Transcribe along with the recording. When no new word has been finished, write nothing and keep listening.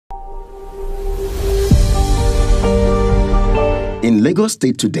In Lagos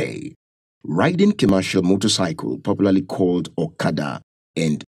State today, riding commercial motorcycle, popularly called Okada,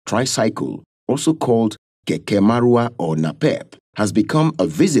 and tricycle, also called keke marua or napep, has become a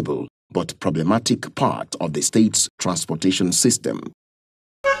visible but problematic part of the state's transportation system.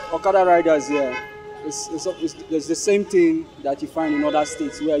 Okada riders here, it's the same thing that you find in other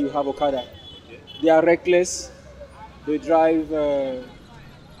states where you have Okada. They are reckless, they drive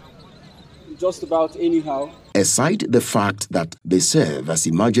just about anyhow. Aside the fact that they serve as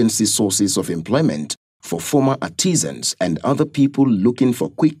emergency sources of employment for former artisans and other people looking for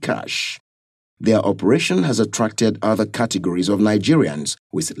quick cash, their operation has attracted other categories of Nigerians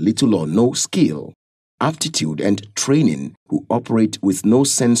with little or no skill, aptitude and training who operate with no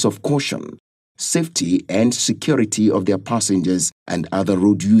sense of caution, safety and security of their passengers and other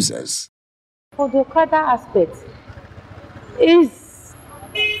road users. For the Okada aspect, it's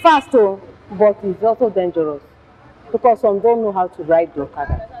fast, but it's also dangerous because some don't know how to ride the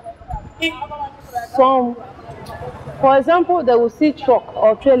Okada. Some, for example, they will see truck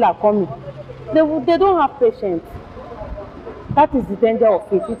or trailer coming. They don't have patience. That is the danger of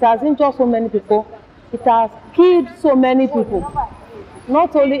it. It has injured so many people. It has killed so many people.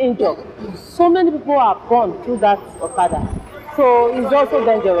 Not only injured, so many people have gone through that Okada. So it's also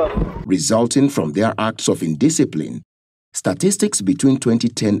dangerous. Resulting from their acts of indiscipline, statistics between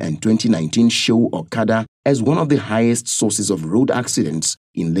 2010 and 2019 show Okada as one of the highest sources of road accidents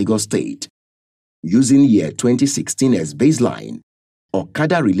in Lagos State. Using year 2016 as baseline,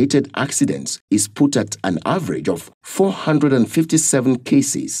 Okada-related accidents is put at an average of 457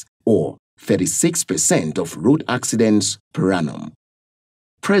 cases, or 36% of road accidents per annum.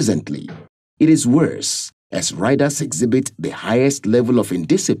 Presently, it is worse as riders exhibit the highest level of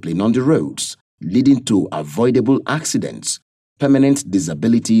indiscipline on the roads, leading to avoidable accidents, permanent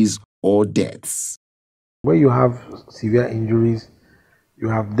disabilities, or deaths. When you have severe injuries, you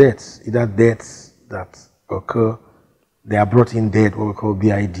have deaths, either deaths that occur, they are brought in dead, what we call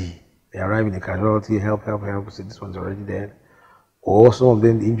BID. They arrive in the casualty, help, so this one's already dead. Or some of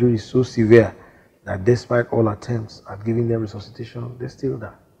them, the injury is so severe that despite all attempts at giving them resuscitation, they still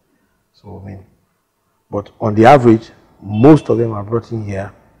die. So, but on the average, most of them are brought in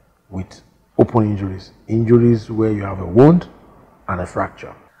here with open injuries. Injuries where you have a wound and a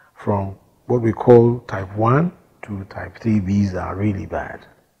fracture. From what we call type 1 to type 3Bs that are really bad.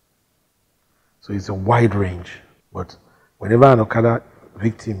 So it's a wide range. But whenever an Okada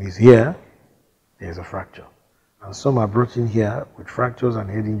victim is here, there's a fracture. And some are brought in here with fractures and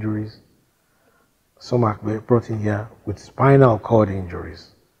head injuries. Some are brought in here with spinal cord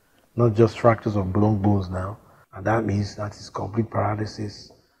injuries. Not just fractures of blown bones now. And that means that is complete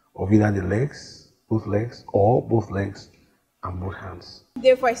paralysis of either the legs, or both legs and both hands.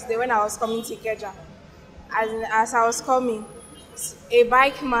 The first day when I was coming to Ikeja, as I was coming, a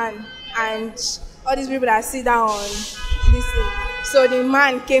bike man and all these people that sit down on this thing. So the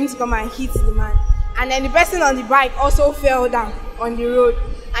man came to come and hit the man. And then the person on the bike also fell down on the road.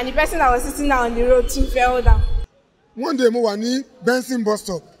 And the person that was sitting down on the road too fell down. One day, I was at Benson bus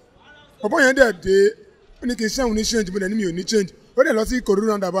stop. Papa yẹn dẹ̀ dé, ó ní kí n ṣe òun ní change, mo dẹ̀ ní mi ò ní change. Ó dẹ̀ lọ sí Ìkòròdú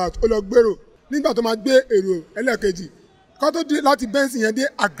roundabout, ó lọ gbèrò. Nígbà tó máa gbé èrò ẹlẹ́ẹ̀kejì, kó tó dé láti Benson yẹn dé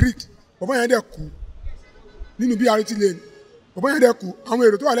Agric, papa yẹn dẹ̀ kú nínú BRT lane. Papa yẹn dẹ̀ kú, àwọn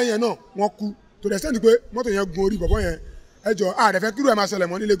èrò tó wà lẹ́yìn náà wọ́n kú. To the extent pé mọ́tò yẹn gun orí papa yẹn. The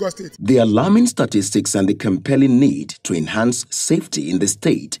alarming statistics and the compelling need to enhance safety in the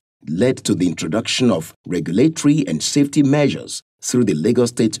state led to the introduction of regulatory and safety measures through the Lagos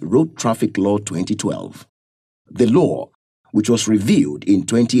State Road Traffic Law 2012. The law, which was reviewed in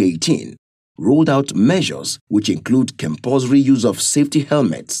 2018, rolled out measures which include compulsory use of safety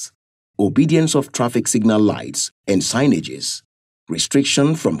helmets, obedience of traffic signal lights and signages,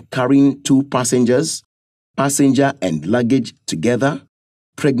 restriction from carrying two passengers, passenger and luggage together,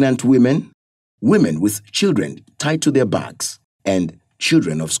 pregnant women, women with children tied to their backs, and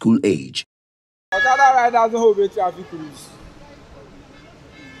children of school age. Okada riders don't obey traffic rules.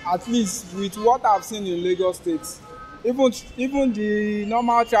 At least with what I've seen in Lagos State, even the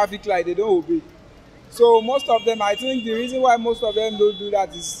normal traffic light, they don't obey. So most of them, I think the reason why most of them don't do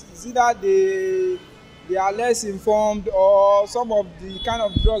that is either they are less informed or some of the kind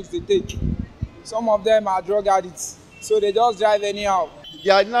of drugs they take. Some of them are drug addicts, so they just drive anyhow.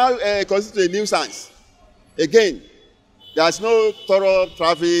 They are now considered a nuisance. Again, there's no thorough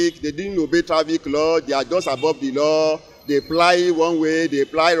traffic, they didn't obey traffic law, they are just above the law, they apply one way, they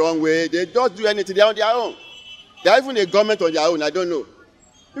apply wrong way, they just do anything, they are on their own. They are even a government on their own, I don't know.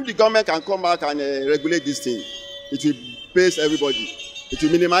 If the government can come back and regulate this thing, it will pace everybody. It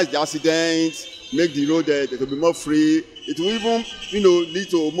will minimize the accidents, make the road to be more free. It will even, lead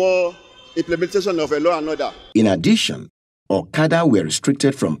to more implementation of a law and order. In addition, Okada were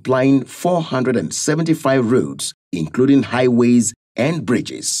restricted from plying 475 roads, including highways and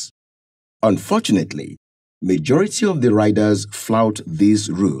bridges. Unfortunately, majority of the riders flout these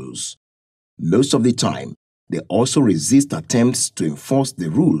rules. Most of the time, they also resist attempts to enforce the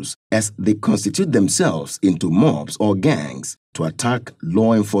rules as they constitute themselves into mobs or gangs to attack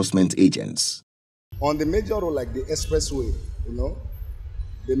law enforcement agents. On the major road like the expressway,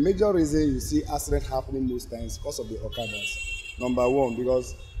 the major reason you see accident happening most times because of the Okadas. Number one,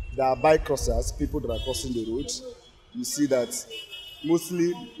 because there are bike crossers, people that are crossing the road. You see that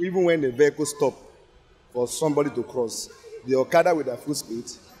mostly, even when the vehicle stops for somebody to cross, the Okada with their full speed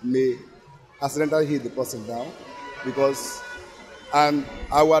may accidentally hit the person down because, and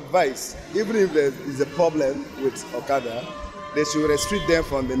our advice, even if there is a problem with Okada, they should restrict them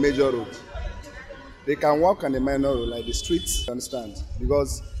from the major road. They can walk on the minor road like the streets, understand?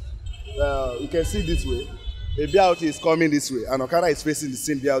 Because you can see this way, a BRT is coming this way and Okada is facing the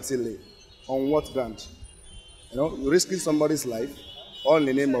same BRT lane. On what ground? You're risking somebody's life all in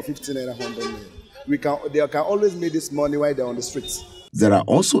the name of 15 and 100 They can always make this money while they're on the streets. There are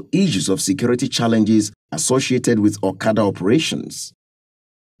also issues of security challenges associated with Okada operations.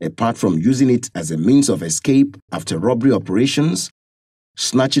 Apart from using it as a means of escape after robbery operations,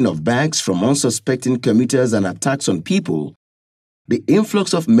 snatching of bags from unsuspecting commuters and attacks on people, the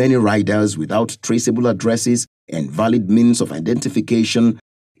influx of many riders without traceable addresses and valid means of identification,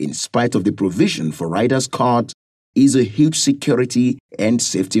 in spite of the provision for riders' card, is a huge security and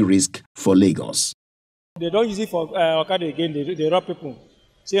safety risk for Lagos. They don't use it for Okada again, they rob people.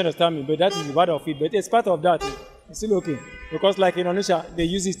 So you understand me? But that is the bad of it. But as part of that, it's still okay. Because like in Onitsha, they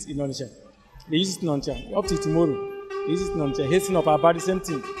use it in Onitsha. They use it in Onitsha. Up to tomorrow, they use it in Onitsha. Hastening up about the same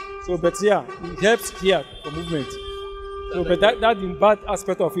thing. So, but yeah, it helps here for movement. So, but that's the bad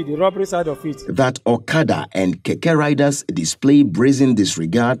aspect of it, the robbery side of it. That Okada and Keke riders display brazen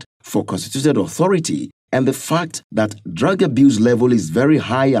disregard for constituted authority and the fact that drug abuse level is very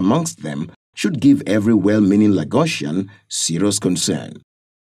high amongst them should give every well-meaning Lagosian serious concern.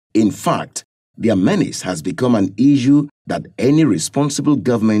 In fact, their menace has become an issue that any responsible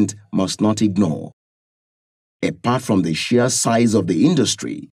government must not ignore. Apart from the sheer size of the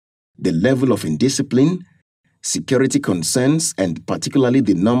industry, the level of indiscipline, security concerns, and particularly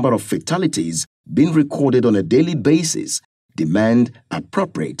the number of fatalities being recorded on a daily basis demand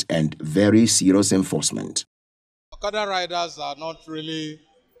appropriate and very serious enforcement. Okada riders are not really,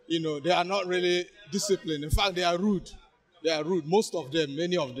 they are not really disciplined. In fact, they are rude. They are rude, most of them,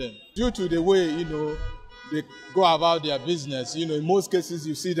 many of them. Due to the way, they go about their business, in most cases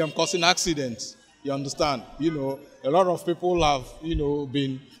you see them causing accidents, you understand? A lot of people have,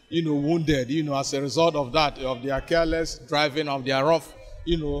 been, wounded, as a result of that, of their careless driving, of their rough,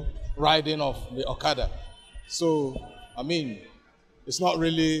 riding of the Okada. So, I mean, it's not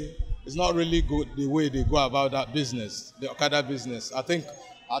really good the way they go about that business, the Okada business. I think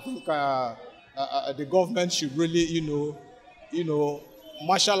the government should really,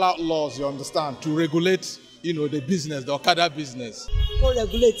 martial out laws, you understand, to regulate, the business, the Okada business. To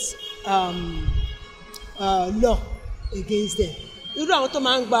regulate law against them. You know what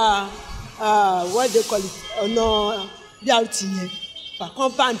what they call it, no, BRT, but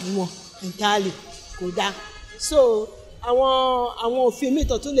compound one entirely, go down. So, àwọn òfin mi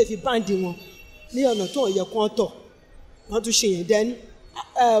tó tún lè fi báǹdì wọn ní ọ̀nà tó yẹ kó tọ̀ wọ́n tún ṣe yẹn then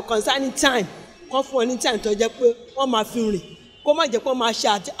concerning time kọ́ fún wọn ní time tó jẹ́ pé wọ́n máa fi rìn kó má jẹ́ pé wọ́n máa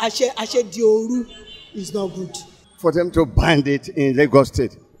ṣe àṣedì òru is not good. For them to ban it in Lagos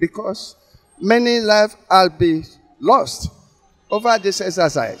State because many lives have been lost over this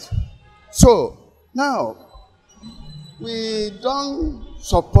exercise. So now we don't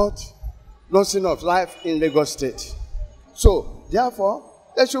support losing of life in Lagos State. So, therefore,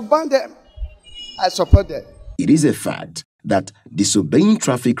 they should ban them. I support them. It is a fact that disobeying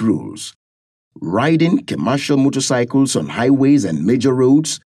traffic rules, riding commercial motorcycles on highways and major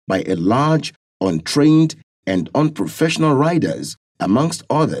roads by a large, untrained, and unprofessional riders, amongst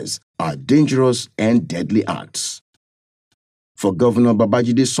others, are dangerous and deadly acts. For Governor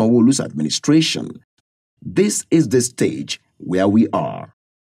Babajide Sanwo-Olu's administration, this is the stage where we are.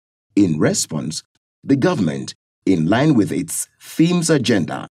 In response, the government, in line with its theme's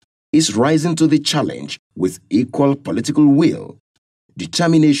agenda, is rising to the challenge with equal political will,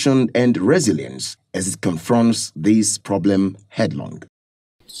 determination, and resilience as it confronts this problem headlong.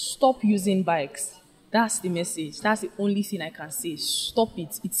 Stop using bikes. That's the message. That's the only thing I can say. Stop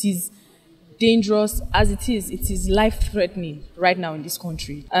it. It is dangerous as it is life-threatening right now in this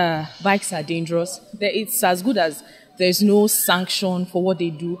country. Bikes are dangerous. It's as good as there's no sanction for what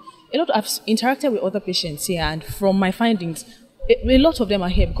they do. I've interacted with other patients here, and from my findings, a lot of them are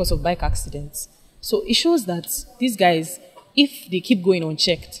here because of bike accidents. So it shows that these guys, if they keep going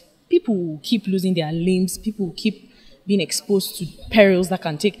unchecked, people will keep losing their limbs, people will keep being exposed to perils that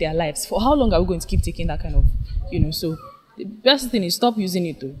can take their lives. For how long are we going to keep taking that kind of, so the best thing is stop using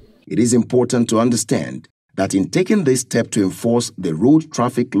it though. It is important to understand that in taking this step to enforce the Road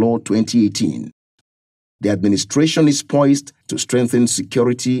Traffic Law 2018, the administration is poised to strengthen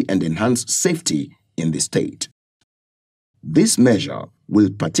security and enhance safety in the state. This measure will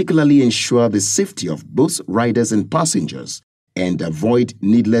particularly ensure the safety of both riders and passengers and avoid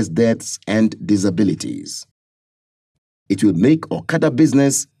needless deaths and disabilities. It will make Okada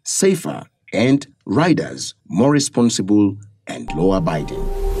business safer and riders more responsible and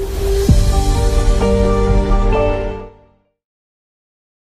law-abiding.